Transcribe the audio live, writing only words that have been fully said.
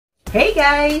Hey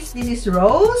guys, this is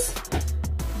Rose.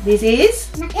 This is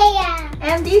Matea.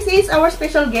 And this is our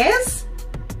special guest,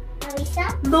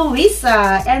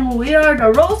 Luisa. And we are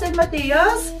the Rose and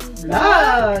Matea's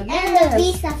vlog. And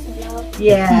Luisa's vlog.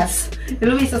 Yes,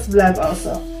 Luisa's vlog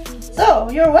also.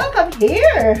 So you're welcome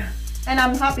here, and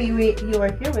I'm happy you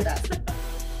are here with us.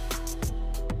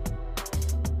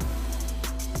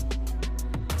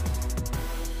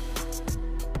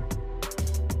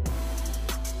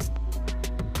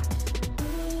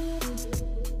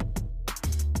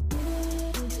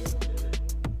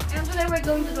 We're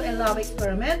going to do a lab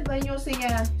experiment by using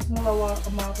a small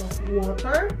amount of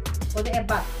water or a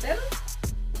bottle.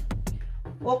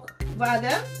 Och vad är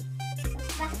det?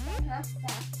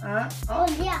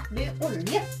 Olja. Det är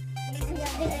olja.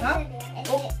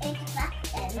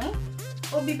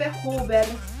 Och vi behöver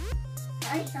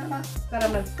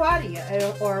karamellfärg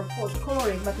or food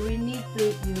coloring, but we need to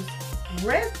use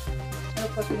red, and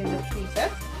of course we need to keep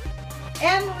it.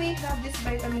 And we have this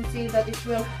vitamin C that it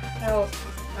will help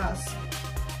us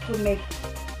to make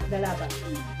the lava.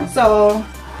 So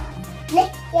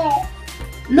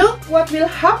look what will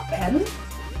happen.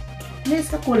 Ni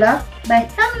ska kolla vad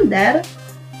händer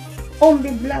om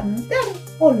vi blandar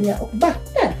olja och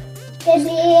vatten. Det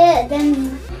blir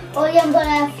den oljan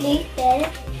bara flyter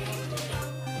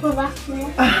på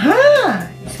vattnet. Aha!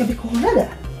 Ska vi kolla det?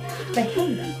 Vad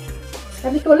händer? Ska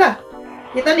vi kolla?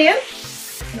 Titta ner.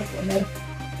 Nu kommer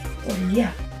olja.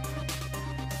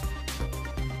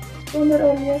 Kommer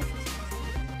olja.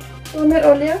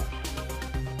 Kommer olja.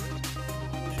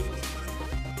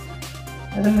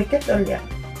 Är det mycket olja?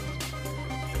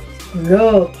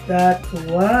 Look, that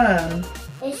one.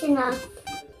 It's enough.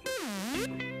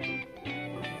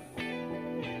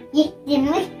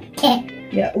 Jättemycket.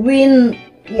 Ja,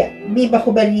 vi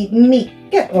behöver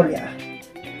mycket olja.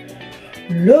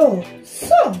 Look,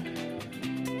 så.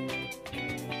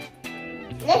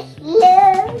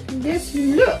 This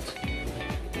look.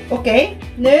 Okej,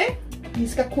 nu vi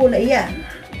ska kolla igen.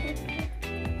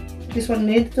 This one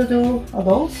need to do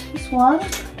those. This one.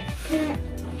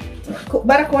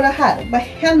 Bara kolla här. Vad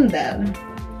händer?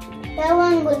 That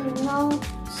one will not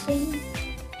sing.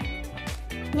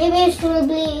 Maybe it will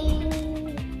be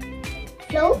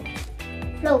float.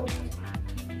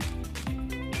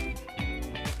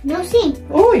 No sing.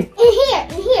 Oj! In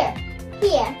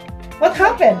here. What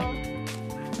happened?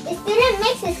 It didn't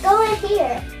mix. It's going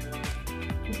here.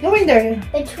 It's going there.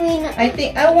 Between.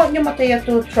 I want you, Matea,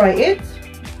 to try it.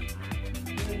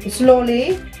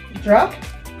 Slowly drop.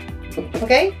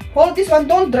 Okay? Hold this one.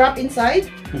 Don't drop inside.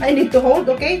 I need to hold,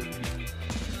 okay?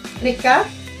 Rika?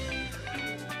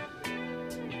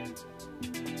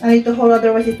 I need to hold,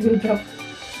 otherwise it will drop.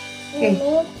 Okay.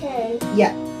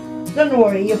 Yeah. Don't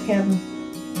worry, you can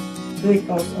do it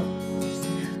also.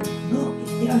 Look,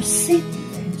 they are sitting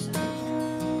there inside.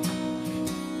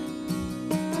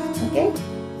 Okay?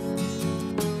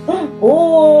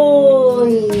 Oh,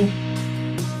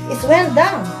 it went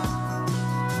down.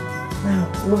 Now,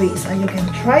 Luisa, you can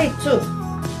try it too.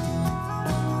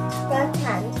 Your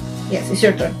turn. Yes, it's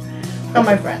your turn. Come,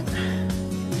 my friend.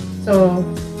 So,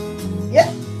 yeah.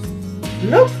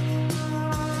 Look.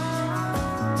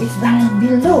 It's down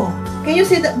below. Can you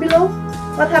see that below?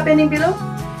 What's happening below?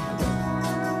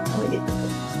 We need to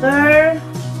put there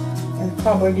and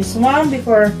cover this one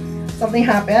before something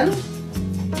happens.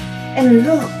 And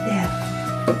look there.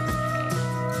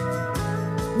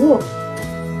 Look.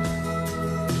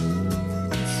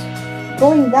 It's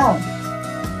going down.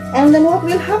 And then what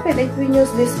will happen if we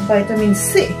use this vitamin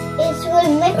C? It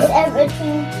will mix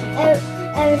everything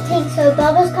so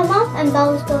bubbles come up and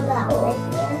bubbles go down like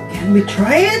here. Can we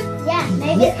try it? Yeah,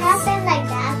 maybe Yes. it happened like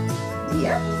that.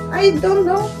 Yeah. I don't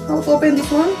know how to open this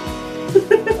one.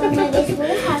 Or maybe it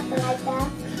will happen like that.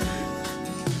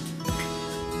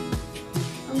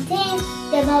 And then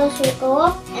the bubbles will go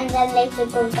up and then later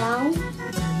go down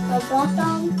or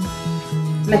bottom.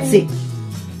 Let's see.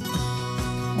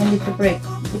 I need to break.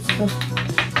 Let's go.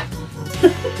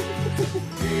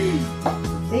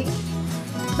 See?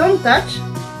 Don't touch.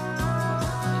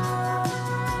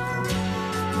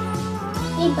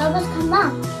 See, bubbles come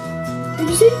up. Did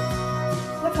you see?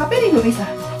 What's happening, Luisa?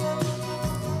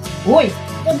 Oi!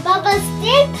 The bubbles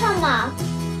did come up.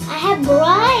 I have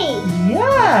bright.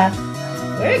 Yeah!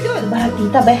 Very good. But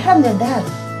Tita, by hand and that.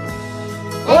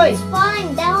 And Oi! it's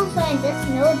falling down, so I just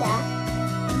know that.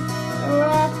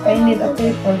 I need a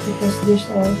paper because this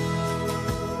all.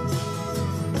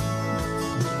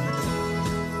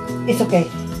 It's okay.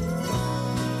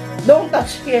 Don't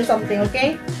touch here something,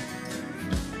 okay?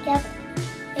 Yep.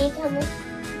 Wait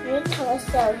till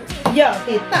Yeah,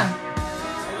 tita.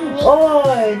 Oh,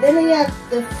 then you have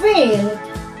the field.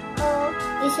 Oh,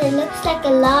 it looks like a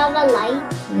lava light.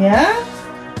 Yeah?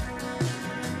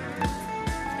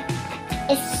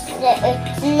 It's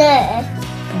snö.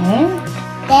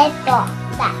 Det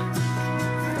borta.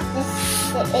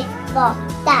 Det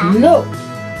borta. Look.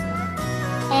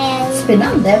 And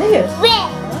Spännande, eller hur?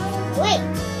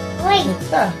 wait.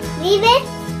 Titta. Leave it.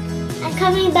 I'm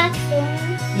coming back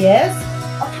soon. Yes.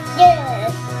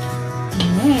 Yes.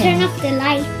 Turn off the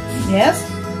light. Yes.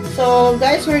 So,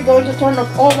 guys, we're going to turn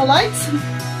off all the lights.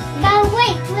 But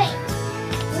wait.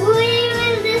 Will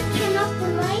this turn off the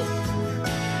light?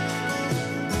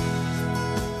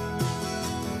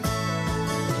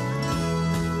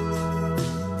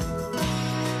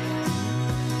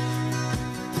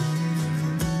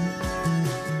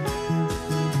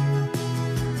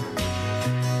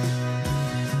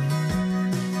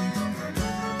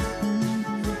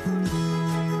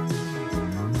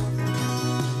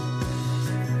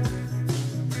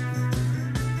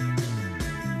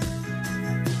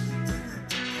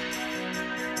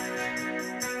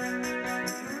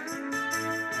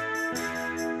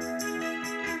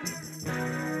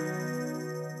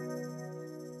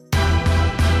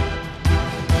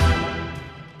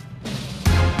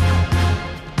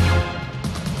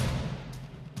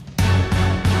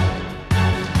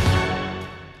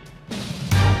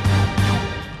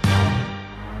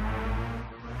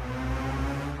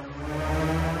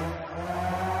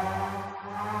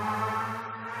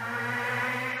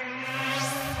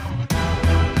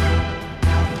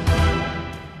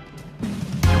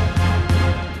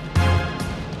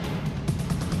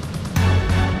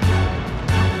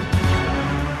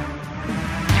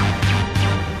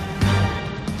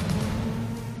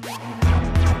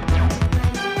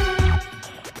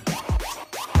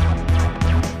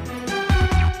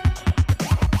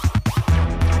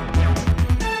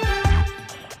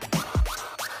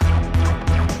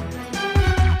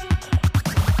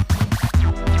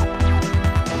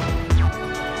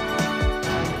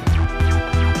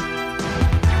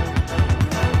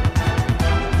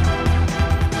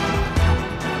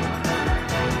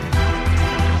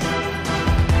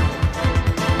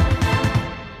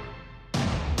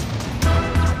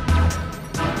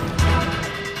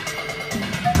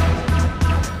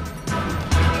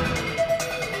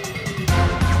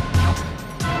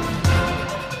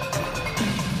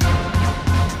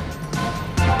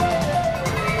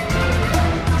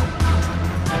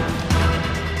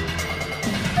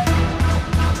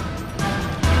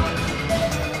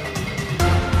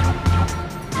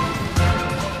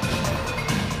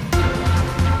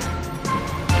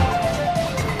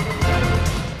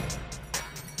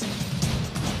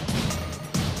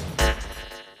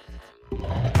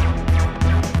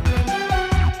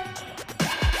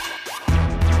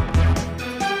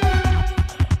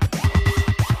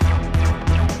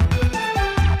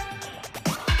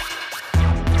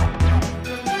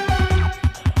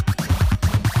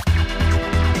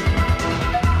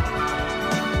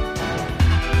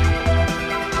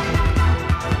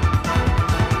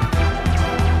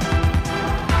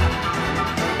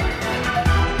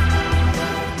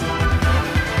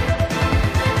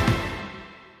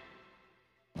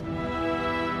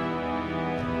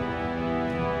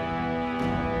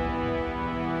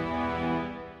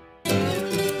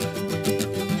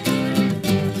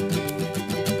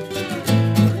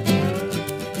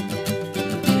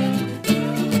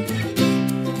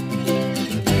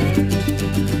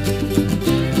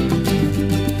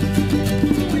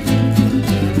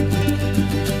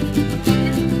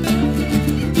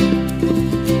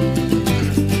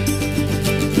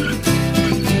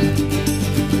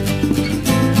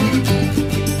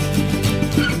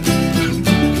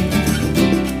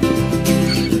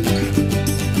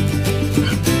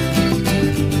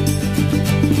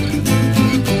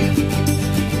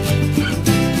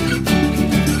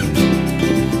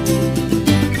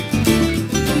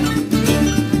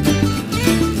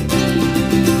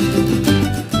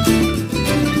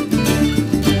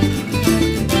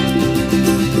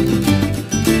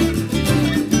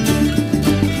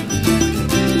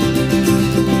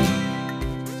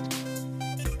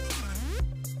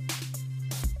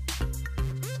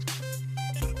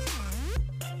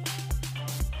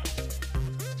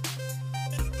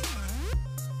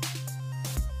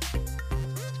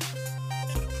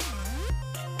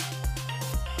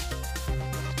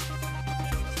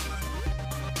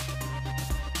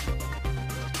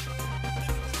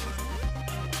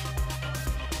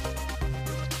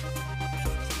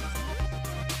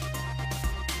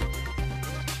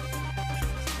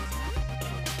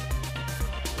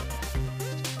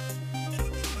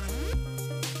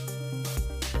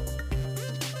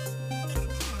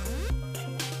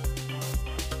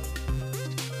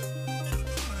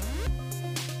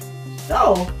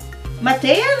 So,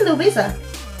 Matea and Luisa.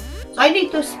 So I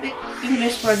need to speak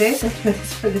English for this and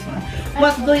for this one.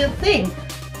 What do you think?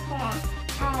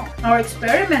 Our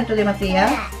experiment today, Matea?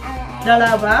 The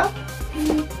lava?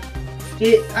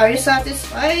 Are you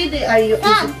satisfied? Are you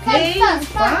okay?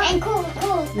 Fun and cool.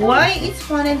 Why it's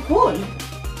fun and cool?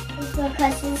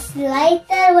 Because it's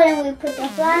lighter when we put the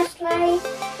flashlight,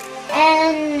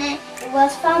 and it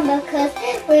was fun because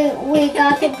we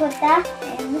got to put that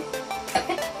in.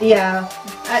 Yeah,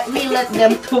 we let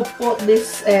them to put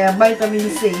this vitamin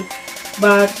C,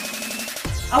 but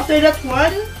after that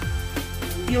one,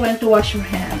 you went to wash your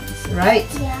hands, right?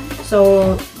 Yeah.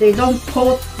 So they don't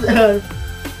put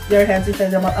their hands inside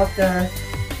the mouth after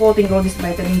putting all this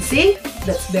vitamin C.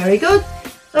 That's very good.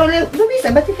 Så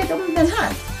Lovisa, vad tycker du om den här?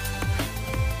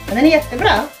 Den är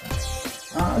jättebra.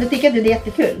 Ja, du tycker att det är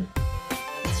jättekul.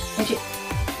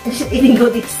 She's eating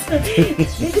goodies.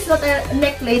 This is not a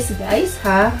necklace, guys,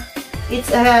 huh?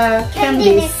 It's a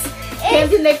candy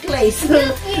necklace. You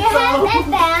have a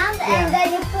band, and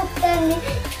then you put them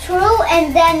through,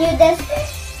 and then you just...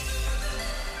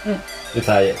 You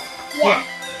tie it. Yeah.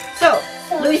 So,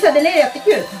 Lovisa, den är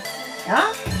jättekul. Ja,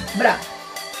 bra.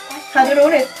 Hade du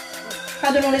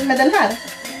roligt med den här?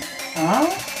 Ja.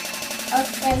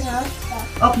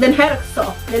 Och den här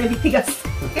också. Det är det viktigaste.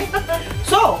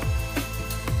 So,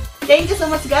 thank you so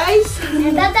much, guys.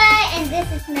 Bye-bye, and this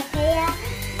is Matea.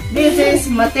 This is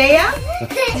Matea.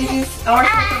 This is our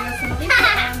second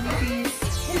and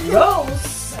this is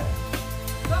Rose.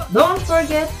 Don't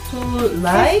forget to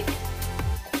like,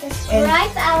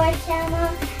 subscribe our channel,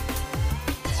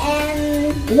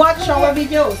 and watch our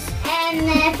videos,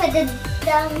 and put the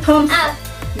thumbs Thumbs up.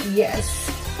 Yes.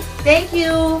 Thank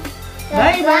you.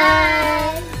 Bye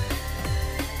bye.